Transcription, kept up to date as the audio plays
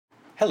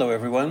Hello,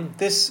 everyone.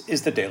 This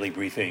is the Daily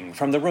Briefing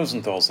from the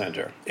Rosenthal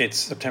Center. It's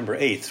September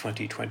 8th,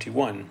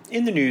 2021.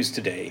 In the news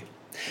today,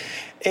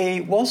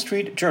 a Wall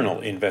Street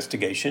Journal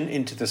investigation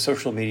into the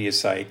social media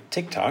site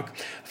TikTok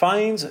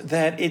finds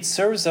that it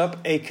serves up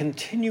a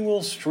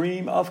continual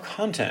stream of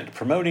content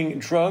promoting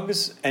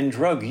drugs and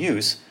drug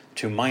use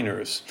to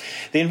minors.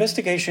 The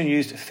investigation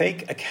used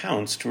fake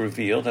accounts to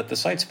reveal that the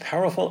site's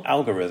powerful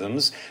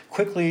algorithms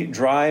quickly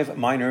drive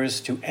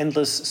minors to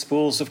endless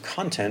spools of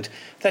content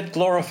that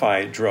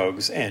glorify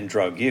drugs and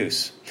drug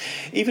use.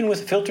 Even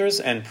with filters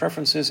and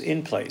preferences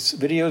in place,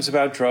 videos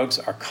about drugs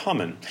are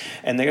common,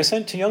 and they are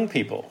sent to young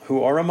people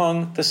who are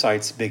among the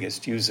site's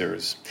biggest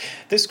users.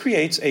 This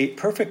creates a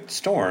perfect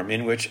storm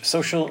in which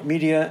social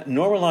media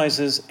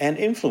normalizes and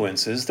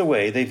influences the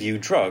way they view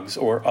drugs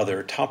or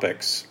other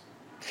topics.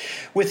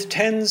 With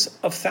tens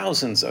of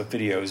thousands of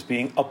videos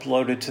being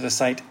uploaded to the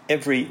site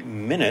every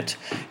minute,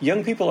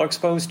 young people are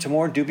exposed to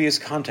more dubious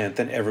content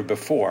than ever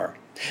before.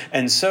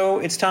 And so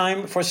it's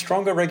time for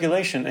stronger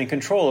regulation and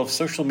control of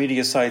social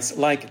media sites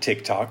like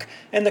TikTok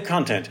and the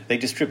content they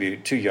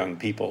distribute to young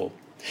people.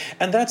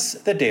 And that's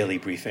the Daily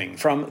Briefing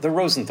from the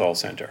Rosenthal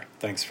Center.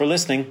 Thanks for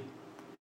listening.